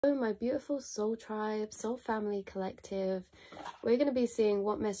Hello, my beautiful soul tribe, soul family collective. We're going to be seeing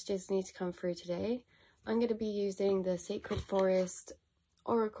what messages need to come through today. I'm going to be using the Sacred Forest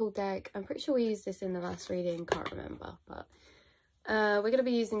Oracle deck. I'm pretty sure we used this in the last reading, can't remember, but we're going to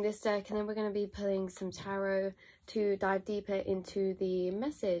be using this deck, and then we're going to be pulling some tarot to dive deeper into the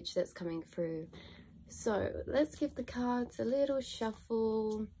message that's coming through. So let's give the cards a little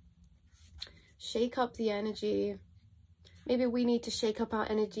shuffle, shake up the energy. Maybe we need to shake up our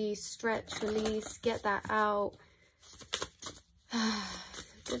energy, stretch, release, get that out.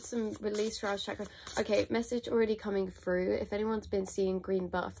 Get some release for our chakra. Okay, message already coming through. If anyone's been seeing green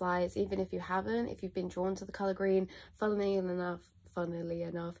butterflies, even if you haven't, if you've been drawn to the color green, funnily enough,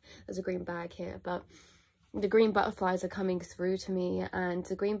 there's a green bag here, but the green butterflies are coming through to me, and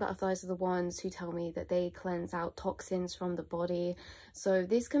the green butterflies are the ones who tell me that they cleanse out toxins from the body. So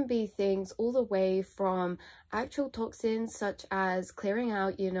this can be things all the way from actual toxins, such as clearing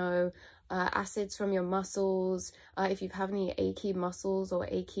out, acids from your muscles, if you have any achy muscles or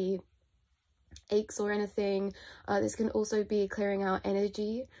aches or anything. This can also be clearing out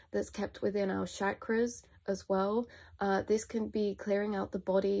energy that's kept within our chakras as well. This can be clearing out the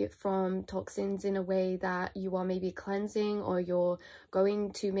body from toxins in a way that you are maybe cleansing, or you're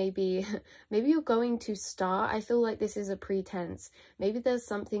going to maybe you're going to start. I feel like this is a pretense. Maybe there's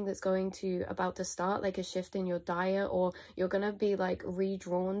something that's about to start, like a shift in your diet, or you're gonna be like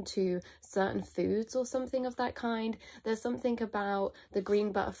redrawn to certain foods or something of that kind. There's something about the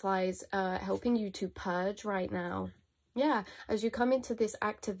green butterflies helping you to purge right now. Yeah, as you come into this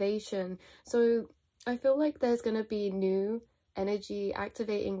activation. So I feel like there's going to be new energy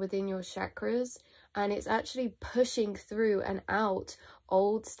activating within your chakras, and it's actually pushing through and out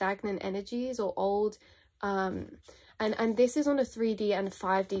old stagnant energies or old and this is on a 3D and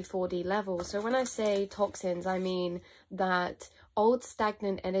 5D 4D level. So when I say toxins, I mean that old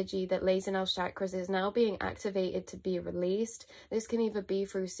stagnant energy that lays in our chakras is now being activated to be released. This can either be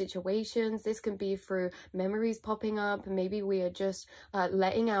through situations, this can be through memories popping up, and maybe we are just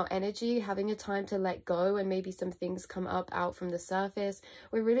letting out energy, having a time to let go, and maybe some things come up out from the surface.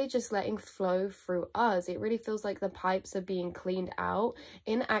 We're really just letting flow through us. It really feels like the pipes are being cleaned out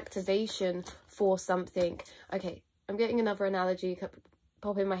in activation for something. Okay, I'm getting another analogy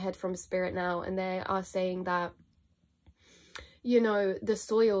pop in my head from spirit now, and they are saying that, the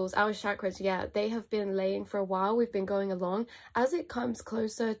soils, our chakras, yeah, they have been laying for a while. We've been going along. As it comes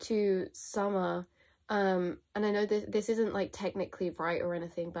closer to summer, and I know this isn't like technically right or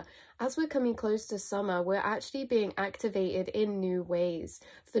anything, but as we're coming close to summer, we're actually being activated in new ways,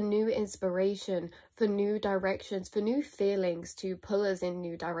 for new inspiration, for new directions, for new feelings to pull us in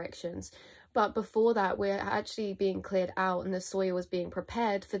new directions. But before that, we're actually being cleared out, and the soil is being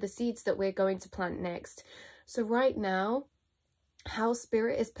prepared for the seeds that we're going to plant next. So right now, how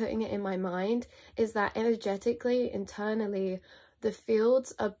spirit is putting it in my mind is that energetically, internally, the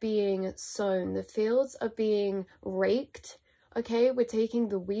fields are being sown, the fields are being raked. Okay, we're taking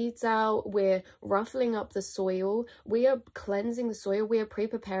the weeds out, we're ruffling up the soil, we are cleansing the soil, we are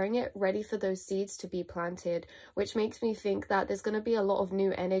pre-preparing it, ready for those seeds to be planted, which makes me think that there's going to be a lot of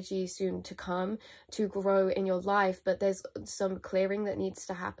new energy soon to come to grow in your life, but there's some clearing that needs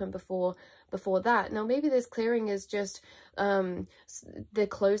to happen before that. Now, maybe this clearing is just the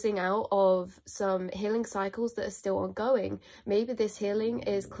closing out of some healing cycles that are still ongoing. Maybe this healing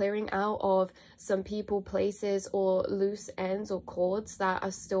is clearing out of some people, places, or loose ends or cords that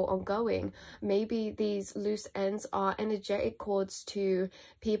are still ongoing. Maybe these loose ends are energetic cords to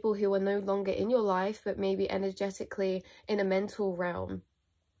people who are no longer in your life, but maybe energetically in a mental realm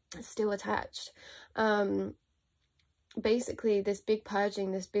still attached. Basically, this big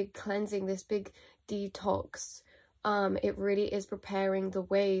purging, this big cleansing, this big detox, it really is preparing the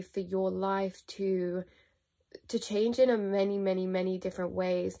way for your life to change in a many different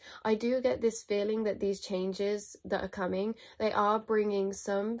ways. I do get this feeling that these changes that are coming, they are bringing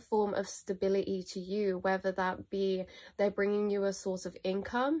some form of stability to you, whether that be they're bringing you a source of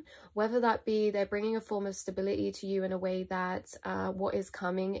income, whether that be they're bringing a form of stability to you in a way that what is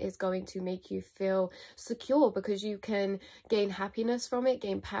coming is going to make you feel secure, because you can gain happiness from it,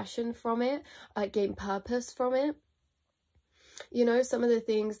 gain passion from it, gain purpose from it. Some of the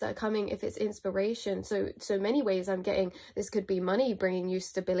things that are coming, if it's inspiration, so many ways I'm getting, this could be money bringing you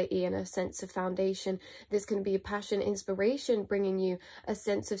stability and a sense of foundation. This can be passion, inspiration bringing you a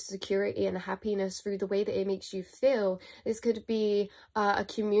sense of security and happiness through the way that it makes you feel. This could be a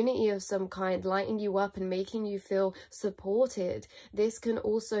community of some kind lighting you up and making you feel supported. This can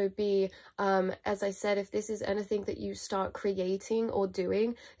also be, as I said, if this is anything that you start creating or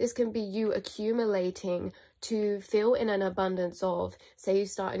doing, this can be you accumulating to feel in an abundance of, say you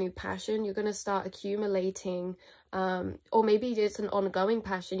start a new passion, you're going to start accumulating, or maybe it's an ongoing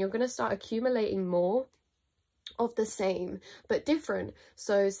passion, you're going to start accumulating more of the same but different.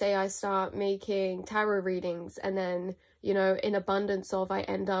 So say I start making tarot readings, and then, you know, in abundance of, I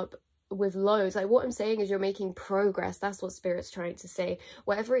end up with loads. Like, what I'm saying is you're making progress. That's what Spirit's trying to say.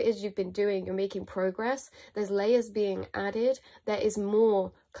 Whatever it is you've been doing, you're making progress. There's layers being added. There is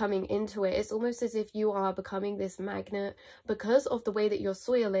more coming into it. It's almost as if you are becoming this magnet. Because of the way that your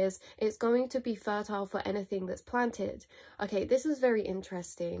soil is, it's going to be fertile for anything that's planted. Okay, this is very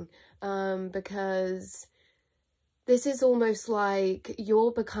interesting, because this is almost like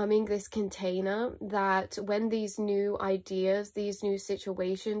you're becoming this container that when these new ideas, these new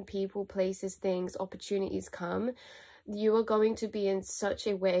situations, people, places, things, opportunities come, you are going to be in such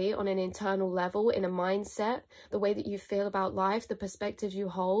a way, on an internal level, in a mindset, the way that you feel about life, the perspective you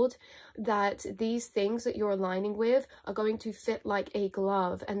hold, that these things that you're aligning with are going to fit like a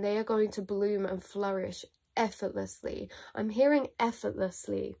glove, and they are going to bloom and flourish effortlessly. I'm hearing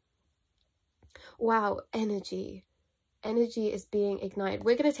effortlessly. Wow, energy. Energy is being ignited.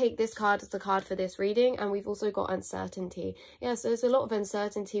 We're going to take this card as the card for this reading, and we've also got uncertainty. Yeah, so there's a lot of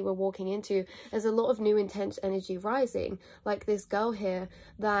uncertainty we're walking into. There's a lot of new intense energy rising, like this girl here,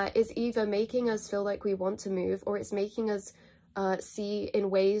 that is either making us feel like we want to move, or it's making us see in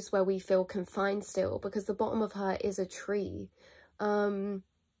ways where we feel confined still, because the bottom of her is a tree.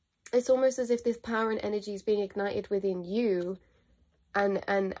 It's almost as if this power and energy is being ignited within you, and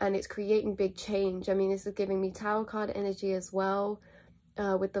it's creating big change. I mean, this is giving me Tower card energy as well,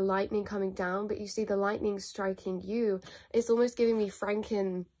 with the lightning coming down, but you see the lightning striking you. It's almost giving me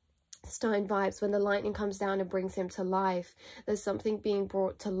Frankenstein vibes when the lightning comes down and brings him to life. There's something being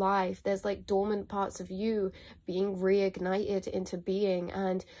brought to life. There's like dormant parts of you being reignited into being,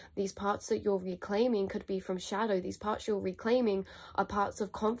 and these parts that you're reclaiming could be from shadow. These parts you're reclaiming are parts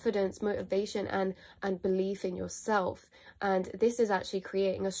of confidence, motivation, and belief in yourself. And this is actually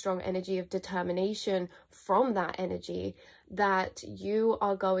creating a strong energy of determination from that energy, that you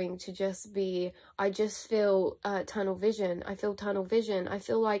are going to just be, I just feel tunnel vision. I feel tunnel vision. I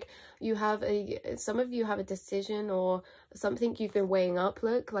feel like you have some of you have a decision or something you've been weighing up.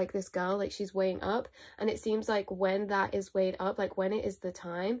 Look, like this girl, like she's weighing up, and it seems like when that is weighed up, like when it is the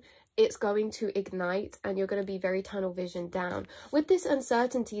time, it's going to ignite, and you're going to be very tunnel vision down. With this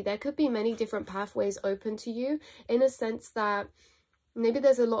uncertainty, there could be many different pathways open to you, in a sense that maybe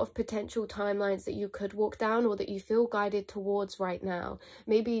there's a lot of potential timelines that you could walk down, or that you feel guided towards right now.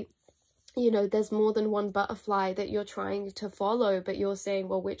 Maybe, you know, there's more than one butterfly that you're trying to follow, but you're saying,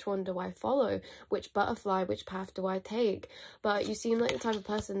 well, which one do I follow? Which butterfly, which path do I take? But you seem like the type of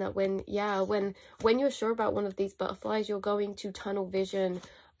person that when you're sure about one of these butterflies, you're going to tunnel vision,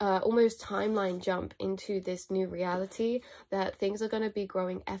 almost timeline jump into this new reality, that things are going to be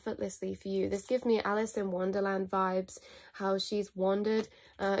growing effortlessly for you. This gives me Alice in Wonderland vibes, how she's wandered,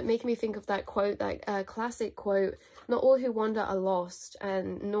 making me think of that quote, that classic quote, not all who wander are lost,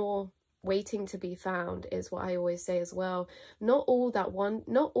 and nor waiting to be found, is what I always say as well. Not all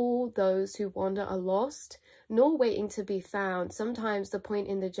those who wander are lost, nor waiting to be found. Sometimes the point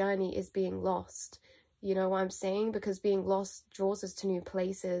in the journey is being lost. You know what I'm saying? Because being lost draws us to new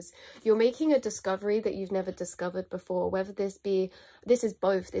places. You're making a discovery that you've never discovered before, whether this is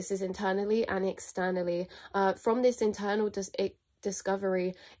both. This is internally and externally. From this internal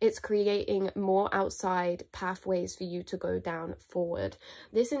discovery, it's creating more outside pathways for you to go down forward.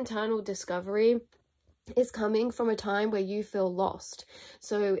 This internal discovery is coming from a time where you feel lost.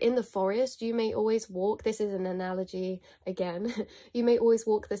 So in the forest, you may always walk, this is an analogy again, you may always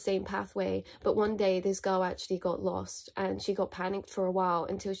walk the same pathway, but one day this girl actually got lost, and she got panicked for a while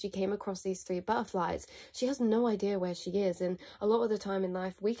until she came across these 3 butterflies. She has no idea where she is, and a lot of the time in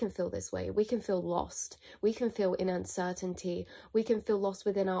life we can feel this way. We can feel lost, we can feel in uncertainty, we can feel lost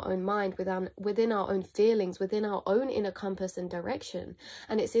within our own mind, within our own feelings, within our own inner compass and direction.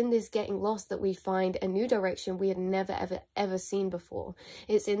 And it's in this getting lost that we find a new direction we had never ever seen before.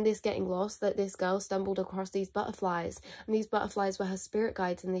 It's in this getting lost that this girl stumbled across these butterflies, and these butterflies were her spirit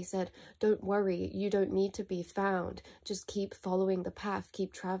guides, and they said, don't worry, you don't need to be found, just keep following the path,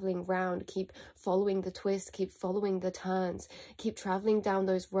 keep traveling round, keep following the twists, keep following the turns, keep traveling down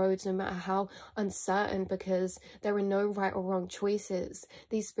those roads no matter how uncertain, because there are no right or wrong choices.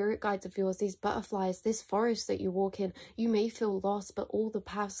 These spirit guides of yours, these butterflies, this forest that you walk in, you may feel lost, but all the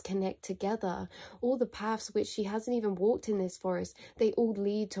paths connect together. All the paths which she hasn't even walked in this forest, they all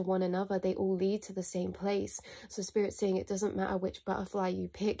lead to one another. They all lead to the same place. So Spirit's saying it doesn't matter which butterfly you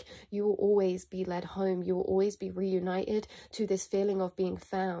pick, you will always be led home. You will always be reunited to this feeling of being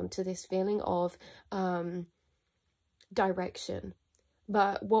found, to this feeling of direction.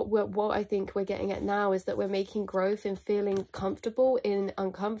 But what I think we're getting at now is that we're making growth in feeling comfortable in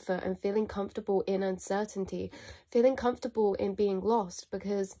uncomfort, and feeling comfortable in uncertainty, feeling comfortable in being lost.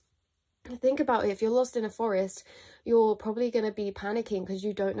 Because think about it, if you're lost in a forest, you're probably going to be panicking because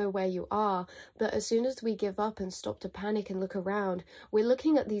you don't know where you are. But as soon as we give up and stop to panic and look around, we're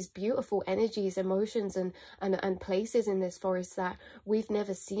looking at these beautiful energies, emotions, and places in this forest that we've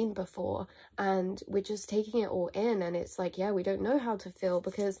never seen before. And we're just taking it all in. And it's like, yeah, we don't know how to feel,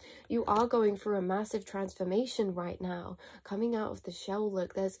 because you are going through a massive transformation right now. Coming out of the shell,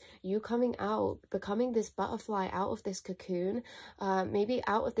 look, there's you coming out, becoming this butterfly out of this cocoon, maybe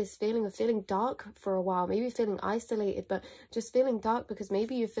out of this feeling of feeling dark for a while, maybe feeling isolated, but just feeling dark because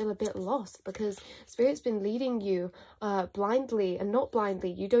maybe you feel a bit lost, because Spirit's been leading you blindly, and not blindly,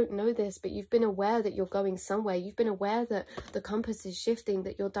 you don't know this, but you've been aware that you're going somewhere. You've been aware that the compass is shifting,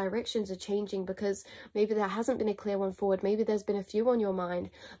 that your directions are changing, because maybe there hasn't been a clear one forward, maybe there's been a few on your mind,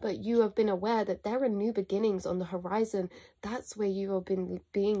 but you have been aware that there are new beginnings on the horizon. That's where you have been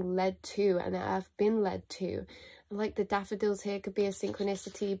being led to, and have been led to. Like the daffodils here could be a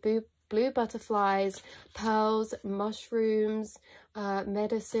synchronicity. Blue butterflies, pearls, mushrooms,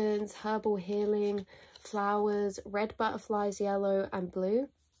 medicines, herbal healing, flowers, red butterflies, yellow and blue.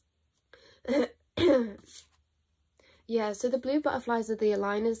 Yeah, so the blue butterflies are the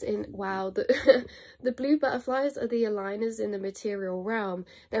aligners in, wow, the blue butterflies are the aligners in the material realm.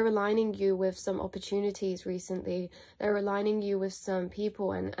 They're aligning you with some opportunities recently. They're aligning you with some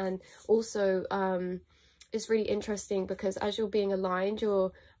people, and also it's really interesting because as you're being aligned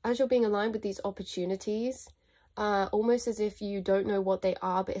with these opportunities, almost as if you don't know what they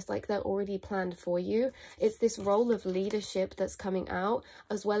are, but it's like they're already planned for you. It's this role of leadership that's coming out,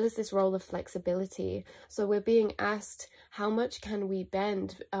 as well as this role of flexibility. So we're being asked, how much can we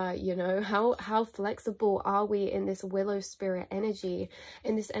bend? You know, how flexible are we in this willow spirit energy,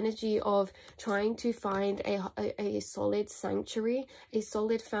 in this energy of trying to find a solid sanctuary, a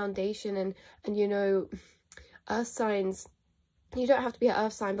solid foundation. And you know, earth signs, you don't have to be an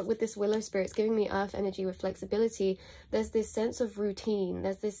earth sign, but with this willow spirit, it's giving me earth energy with flexibility. There's this sense of routine,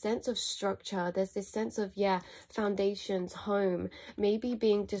 there's this sense of structure, there's this sense of, yeah, foundations, home, maybe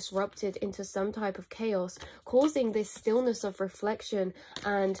being disrupted into some type of chaos, causing this stillness of reflection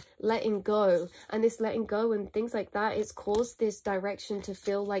and letting go. And this letting go and things like that, it's caused this direction to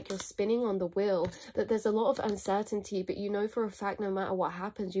feel like you're spinning on the wheel, that there's a lot of uncertainty, but you know for a fact, no matter what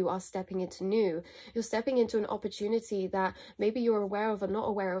happens, you are stepping into new. You're stepping into an opportunity that maybe you're aware of or not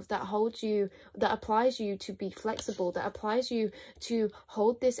aware of, that holds you, that applies you to be flexible, that applies you to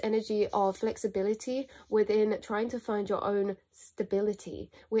hold this energy of flexibility within trying to find your own stability,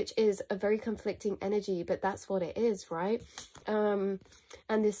 which is a very conflicting energy, but that's what it is, right? And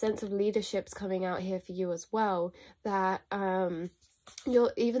this sense of leadership's coming out here for you as well, that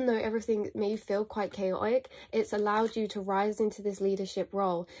even though everything may feel quite chaotic, it's allowed you to rise into this leadership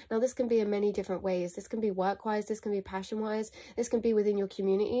role. Now, this can be in many different ways. This can be work-wise, this can be passion-wise, this can be within your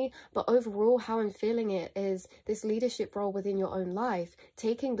community, but overall, how I'm feeling it is this leadership role within your own life,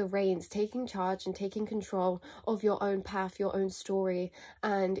 taking the reins, taking charge and taking control of your own path, your own story,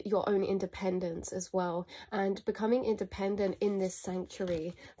 and your own independence as well, and becoming independent in this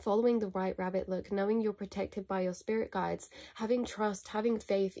sanctuary, following the right rabbit look, knowing you're protected by your spirit guides, having trust, having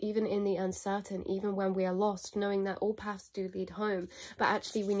faith even in the uncertain, even when we are lost, knowing that all paths do lead home, but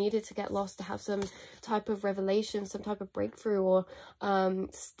actually we needed to get lost to have some type of revelation, some type of breakthrough, or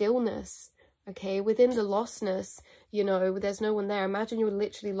stillness. Okay, within the lostness, you know, there's no one there. Imagine you're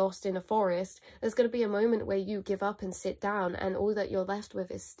literally lost in a forest. There's going to be a moment where you give up and sit down, and all that you're left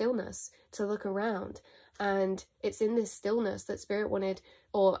with is stillness to look around. And it's in this stillness that spirit wanted,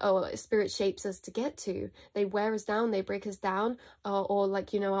 or spirit shapes us to get to. They wear us down, they break us down, or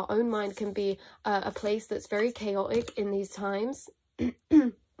like, you know, our own mind can be a place that's very chaotic in these times.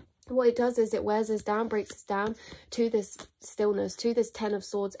 What it does is it wears us down, breaks us down to this stillness, to this 10 of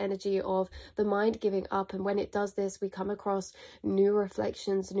Swords energy of the mind giving up. And when it does this, we come across new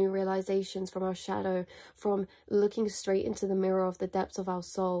reflections, new realizations from our shadow, from looking straight into the mirror of the depths of our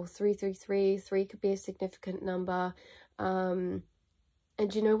soul. 333, 3 could be a significant number. And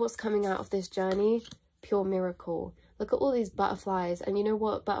you know what's coming out of this journey? Pure miracle. Look at all these butterflies, and you know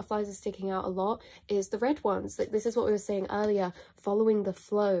what butterflies are sticking out a lot is the red ones. Like, this is what we were saying earlier, following the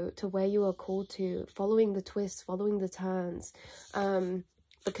flow to where you are called to, following the twists, following the turns.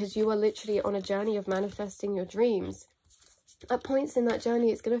 because you are literally on a journey of manifesting your dreams. At points in that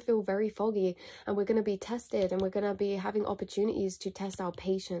journey, it's going to feel very foggy, and we're going to be tested, and we're going to be having opportunities to test our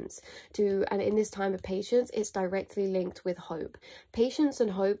patience. And in this time of patience, it's directly linked with hope. Patience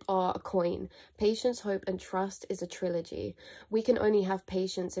and hope are a coin. Patience, hope, and trust is a trilogy. We can only have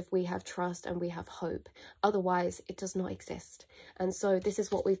patience if we have trust and we have hope. Otherwise, it does not exist. And so this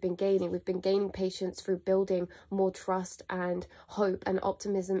is what we've been gaining. We've been gaining patience through building more trust and hope and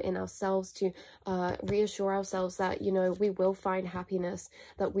optimism in ourselves, to reassure ourselves that, you know, we will find happiness,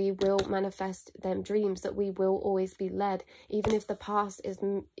 that we will manifest them dreams, that we will always be led, even if the past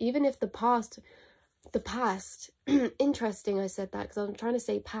interesting I said that because I'm trying to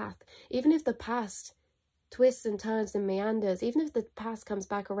say path. Even if the past twists and turns and meanders, even if the past comes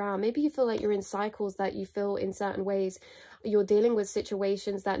back around, maybe you feel like you're in cycles, that you feel in certain ways you're dealing with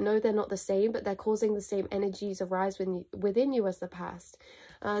situations that, no, they're not the same, but they're causing the same energies arise within you as the past.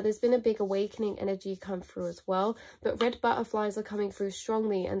 There's been a big awakening energy come through as well, but red butterflies are coming through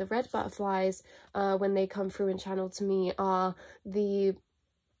strongly. And the red butterflies, when they come through and channel to me, are the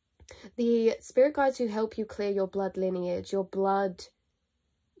spirit guides who help you clear your blood lineage, your blood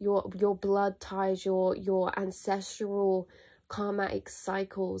ties, your ancestral karmatic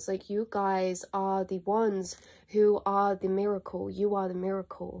cycles. Like, you guys are the ones who are the miracle. You are the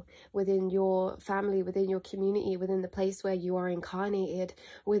miracle within your family, within your community, within the place where you are incarnated,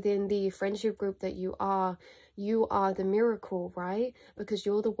 within the friendship group that you are. You are the miracle, right? Because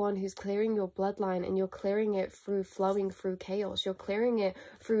you're the one who's clearing your bloodline, and you're clearing it through flowing through chaos. You're clearing it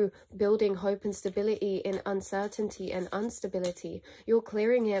through building hope and stability in uncertainty and instability. You're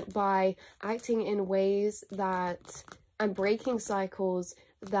clearing it by acting in ways that, and breaking cycles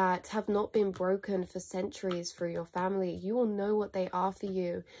that have not been broken for centuries through your family. You will know what they are for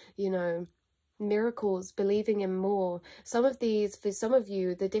you, you know. Miracles, believing in more. Some of these, for some of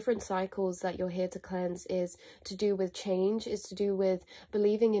you, the different cycles that you're here to cleanse is to do with change, is to do with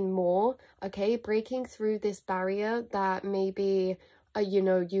believing in more, okay? Breaking through this barrier that maybe, you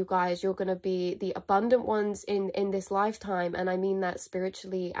know, you guys, you're going to be the abundant ones in this lifetime. And I mean that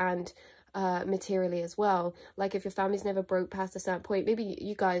spiritually and materially as well. Like, if your family's never broke past a certain point, maybe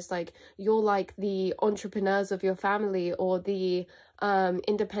you guys, like, you're like the entrepreneurs of your family, or the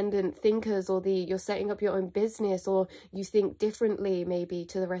independent thinkers, or you're setting up your own business, or you think differently maybe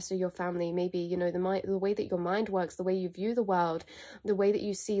to the rest of your family. Maybe, you know, the way that your mind works, the way you view the world, the way that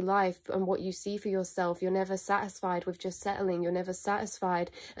you see life and what you see for yourself. You're never satisfied with just settling. You're never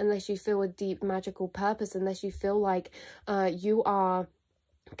satisfied unless you feel a deep magical purpose, unless you feel like you are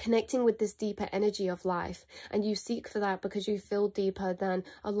connecting with this deeper energy of life, and you seek for that because you feel deeper than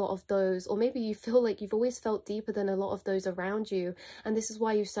a lot of those, or maybe you feel like you've always felt deeper than a lot of those around you, and this is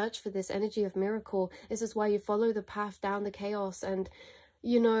why you search for this energy of miracle. This is why you follow the path down the chaos. And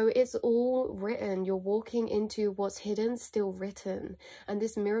you know, it's all written. You're walking into what's hidden, still written. And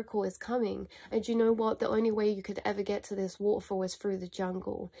this miracle is coming. And you know what? The only way you could ever get to this waterfall is through the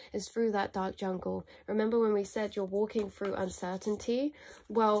jungle. Is through that dark jungle. Remember when we said you're walking through uncertainty?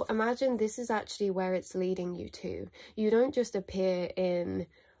 Well, imagine this is actually where it's leading you to. You don't just appear in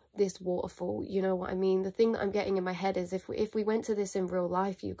this waterfall, you know what I mean? The thing that I'm getting in my head is, if we went to this in real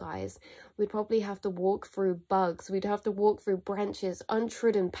life, you guys, we'd probably have to walk through bugs, we'd have to walk through branches,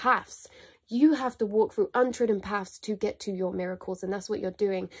 untrodden paths. You have to walk through untrodden paths to get to your miracles, and that's what you're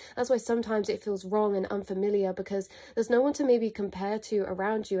doing. That's why sometimes it feels wrong and unfamiliar, because there's no one to maybe compare to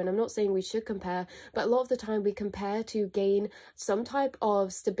around you. And I'm not saying we should compare, but a lot of the time we compare to gain some type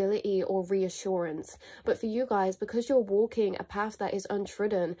of stability or reassurance. But for you guys, because you're walking a path that is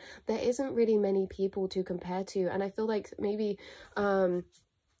untrodden, there isn't really many people to compare to. And I feel like maybe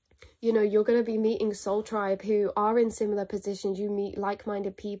you know, you're going to be meeting soul tribe who are in similar positions. You meet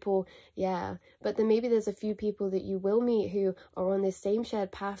like-minded people, yeah, but then maybe there's a few people that you will meet who are on this same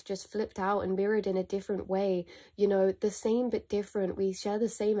shared path, just flipped out and mirrored in a different way. You know, the same but different. We share the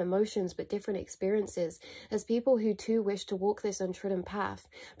same emotions but different experiences as people who too wish to walk this untrodden path.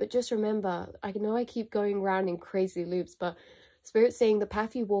 But just remember, I know I keep going around in crazy loops, but Spirit's saying the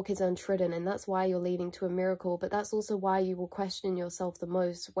path you walk is untrodden, and that's why you're leading to a miracle. But that's also why you will question yourself the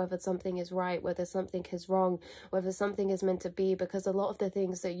most, whether something is right, whether something is wrong, whether something is meant to be, because a lot of the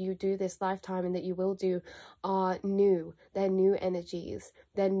things that you do this lifetime and that you will do are new. They're new energies.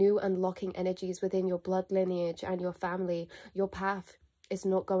 They're new unlocking energies within your blood lineage and your family. Your path is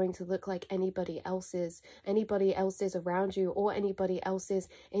not going to look like anybody else's around you, or anybody else's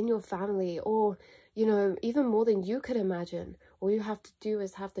in your family, or, you know, even more than you could imagine. All you have to do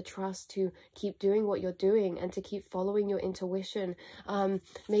is have the trust to keep doing what you're doing and to keep following your intuition,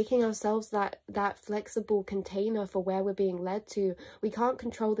 making ourselves that flexible container for where we're being led to. We can't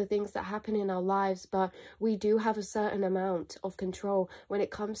control the things that happen in our lives, but we do have a certain amount of control when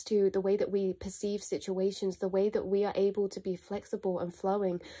it comes to the way that we perceive situations, the way that we are able to be flexible and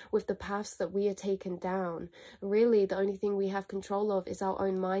flowing with the paths that we are taken down. Really, the only thing we have control of is our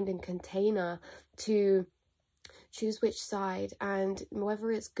own mind and container to choose which side, and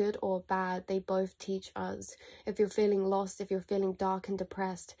whether it's good or bad, they both teach us. If you're feeling lost, if you're feeling dark and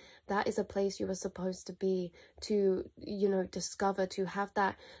depressed, that is a place you are supposed to be, to, you know, discover, to have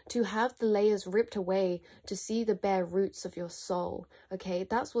the layers ripped away, to see the bare roots of your soul. Okay,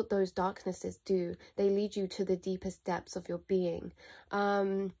 that's what those darknesses do. They lead you to the deepest depths of your being.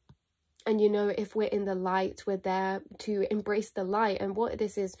 And, you know, if we're in the light, we're there to embrace the light. And what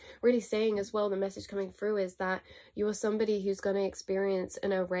this is really saying as well, the message coming through, is that you are somebody who's going to experience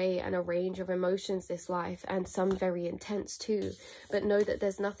an array and a range of emotions this life, and some very intense too. But know that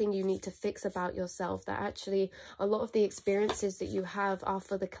there's nothing you need to fix about yourself, that actually a lot of the experiences that you have are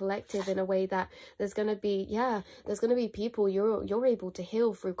for the collective, in a way that there's going to be, there's going to be people you're able to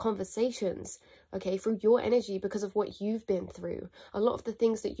heal through conversations, okay, through your energy, because of what you've been through. A lot of the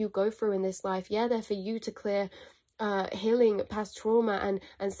things that you go through in this life, they're for you to clear healing past trauma and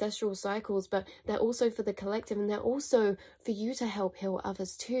ancestral cycles, but they're also for the collective, and they're also for you to help heal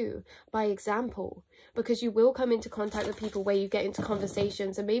others too, by example. Because you will come into contact with people where you get into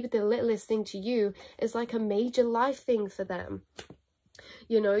conversations, and maybe the littlest thing to you is like a major life thing for them.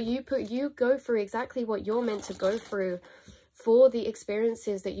 You know, you go through exactly what you're meant to go through for the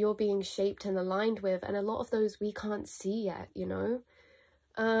experiences that you're being shaped and aligned with, and a lot of those we can't see yet, you know.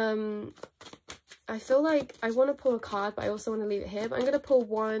 I feel like I want to pull a card, but I also want to leave it here. But I'm going to pull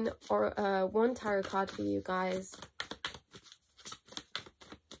one tarot card for you guys.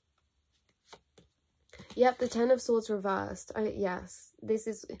 Yep, the Ten of Swords reversed. Yes,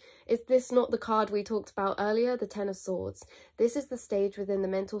 is this not the card we talked about earlier? The Ten of Swords. This is the stage within the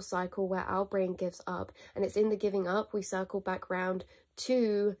mental cycle where our brain gives up, and it's in the giving up we circle back round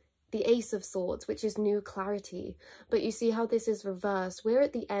to the Ace of Swords, which is new clarity. But you see how this is reversed. We're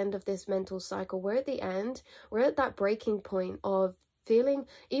at the end of this mental cycle. We're at the end. We're at that breaking point of feeling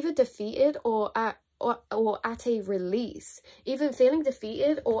either defeated or at a release, even feeling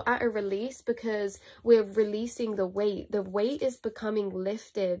defeated or at a release, because we're releasing the weight. The weight is becoming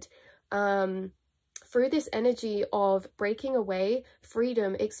lifted through this energy of breaking away,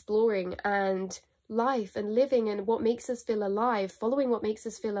 freedom, exploring, and life and living, and what makes us feel alive, following what makes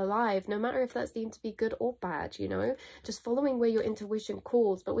us feel alive, no matter if that's deemed to be good or bad, you know, just following where your intuition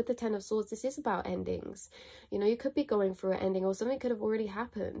calls. But with the Ten of Swords, this is about endings. You know, you could be going through an ending, or something could have already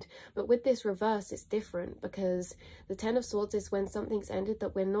happened, but with this reverse, it's different, because the Ten of Swords is when something's ended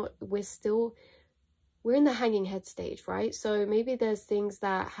that we're in the hanging head stage, right? So maybe there's things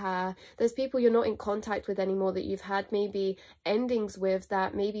that there's people you're not in contact with anymore, that you've had maybe endings with,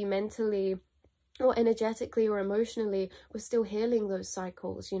 that maybe mentally or energetically or emotionally we're still healing those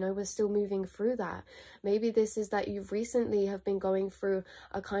cycles, you know, we're still moving through that. Maybe this is that you've recently have been going through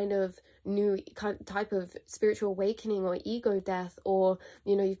a kind of new type of spiritual awakening or ego death, or,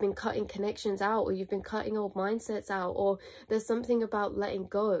 you know, you've been cutting connections out, or you've been cutting old mindsets out, or there's something about letting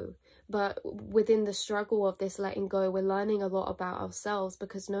go. But within the struggle of this letting go, we're learning a lot about ourselves,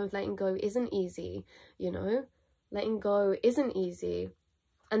 because no, letting go isn't easy, you know, letting go isn't easy.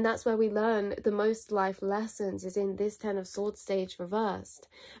 And that's where we learn the most life lessons, is in this Ten of Swords stage reversed,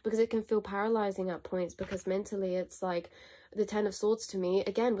 because it can feel paralyzing at points, because mentally it's like the Ten of Swords to me,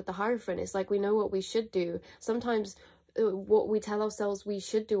 again with the Hierophant, it's like we know what we should do. Sometimes what we tell ourselves we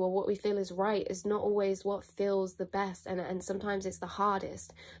should do, or what we feel is right, is not always what feels the best, and sometimes it's the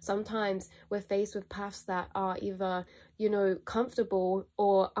hardest. Sometimes we're faced with paths that are either, you know, comfortable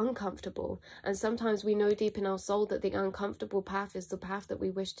or uncomfortable, and sometimes we know deep in our soul that the uncomfortable path is the path that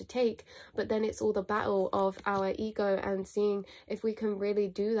we wish to take, but then it's all the battle of our ego and seeing if we can really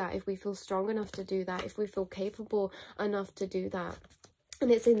do that, if we feel strong enough to do that, if we feel capable enough to do that. And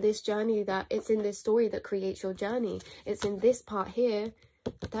it's in this journey it's in this story that creates your journey. It's in this part here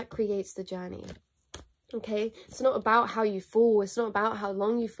that creates the journey. Okay, it's not about how you fall, it's not about how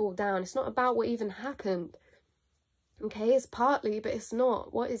long you fall down, it's not about what even happened. Okay, it's partly, but it's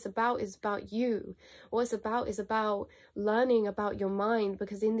not. What it's about is about you. What it's about is about learning about your mind,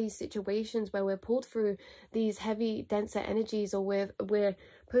 because in these situations where we're pulled through these heavy, denser energies, or we're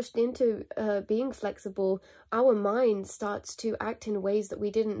pushed into being flexible, our mind starts to act in ways that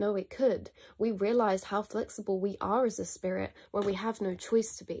we didn't know it could. We realize how flexible we are as a spirit when we have no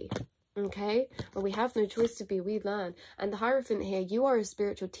choice to be. Okay, when we have no choice to be, we learn. And the Hierophant here, you are a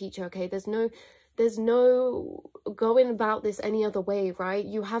spiritual teacher. Okay, there's no going about this any other way, right?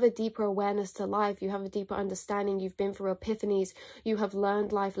 You have a deeper awareness to life, you have a deeper understanding, you've been through epiphanies, you have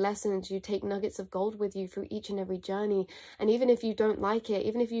learned life lessons, you take nuggets of gold with you through each and every journey. And even if you don't like it,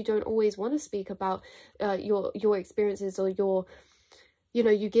 even if you don't always want to speak about your experiences, or your, you know,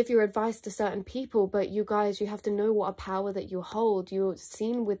 you give your advice to certain people, but you guys, you have to know what a power that you hold. You're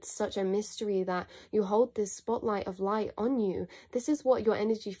seen with such a mystery that you hold this spotlight of light on you. This is what your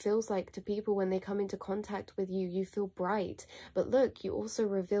energy feels like to people when they come into contact with you. You feel bright, but look, you also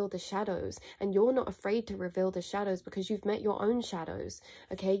reveal the shadows, and you're not afraid to reveal the shadows because you've met your own shadows.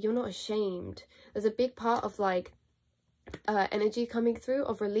 Okay, you're not ashamed. There's a big part of like energy coming through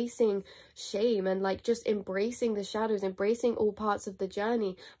of releasing shame and like just embracing the shadows, embracing all parts of the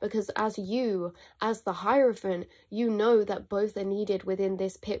journey, because as the Hierophant, you know that both are needed within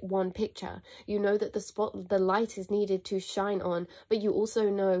this one picture. You know that the light is needed to shine on, but you also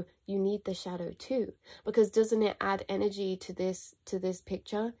know you need the shadow too, because doesn't it add energy to this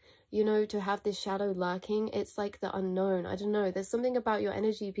picture? You know, to have this shadow lurking, it's like the unknown. I don't know, there's something about your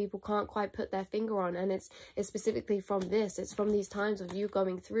energy people can't quite put their finger on, and it's specifically from this. It's from these times of you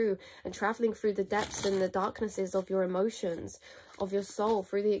going through and traveling through the depths and the darknesses of your emotions, of your soul,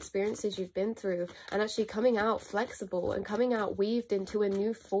 through the experiences you've been through, and actually coming out flexible and coming out weaved into a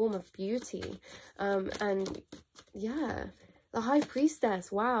new form of beauty. And yeah, the High Priestess,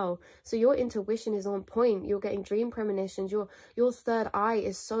 wow. So your intuition is on point. You're getting dream premonitions. Your third eye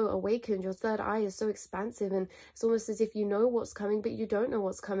is so awakened. Your third eye is so expansive, and it's almost as if you know what's coming, but you don't know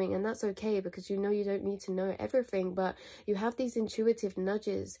what's coming, and that's okay, because you know you don't need to know everything, but you have these intuitive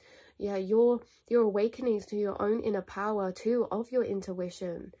nudges. Yeah, you're awakening to your own inner power too, of your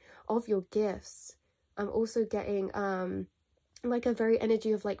intuition, of your gifts. I'm also getting like a very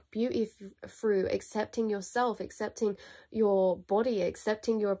energy of like beauty through accepting yourself, accepting your body,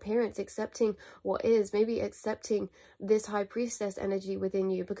 accepting your appearance, accepting what is, maybe accepting this High Priestess energy within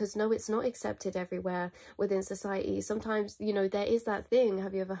you, because no, it's not accepted everywhere within society. Sometimes, you know, there is that thing,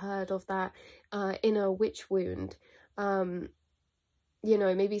 have you ever heard of that inner witch wound? You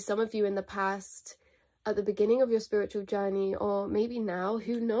know, maybe some of you in the past, at the beginning of your spiritual journey, or maybe now,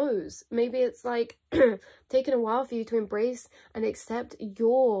 who knows, maybe it's like taken a while for you to embrace and accept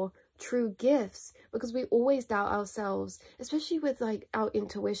your true gifts, because we always doubt ourselves, especially with like our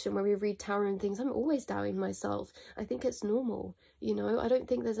intuition. When we read tarot and things, I'm always doubting myself. I think it's normal, you know. I don't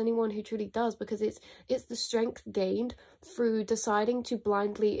think there's anyone who truly does, because it's the strength gained through deciding to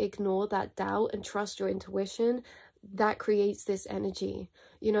blindly ignore that doubt and trust your intuition that creates this energy.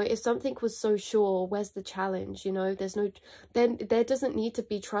 You know, if something was so sure, where's the challenge? You know, then there doesn't need to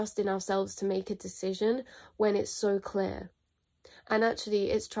be trust in ourselves to make a decision when it's so clear. And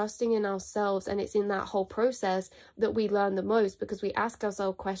actually, it's trusting in ourselves, and it's in that whole process that we learn the most, because we ask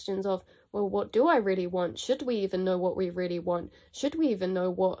ourselves questions of, well, what do I really want? Should we even know what we really want? Should we even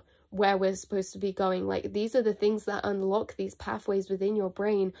know where we're supposed to be going? Like, these are the things that unlock these pathways within your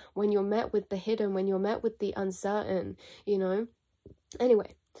brain when you're met with the hidden, when you're met with the uncertain, you know.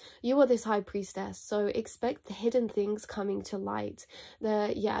 Anyway, you are this High Priestess, so expect the hidden things coming to light.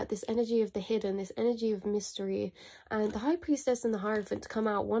 This energy of the hidden, this energy of mystery, and the High Priestess and the Hierophant to come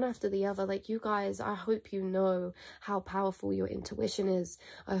out one after the other. Like, you guys, I hope you know how powerful your intuition is.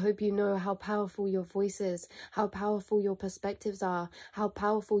 I hope you know how powerful your voice is, how powerful your perspectives are, how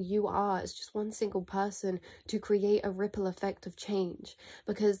powerful you are as just one single person to create a ripple effect of change.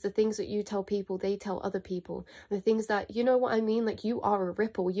 Because the things that you tell people, they tell other people. The things that, you know what I mean? Like, you are a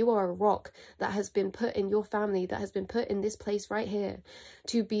ripple. You are a rock that has been put in your family, that has been put in this place right here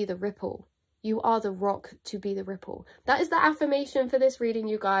to be the ripple. You are the rock to be the ripple. That is the affirmation for this reading,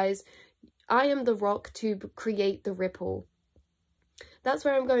 you guys. I am the rock to create the ripple. That's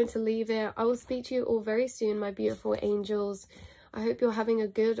where I'm going to leave it. I will speak to you all very soon, my beautiful angels. I hope you're having a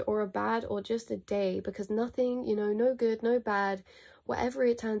good or a bad or just a day, because nothing, you know, no good, no bad, whatever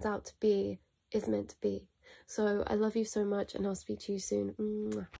it turns out to be is meant to be. So I love you so much, and I'll speak to you soon. Mwah.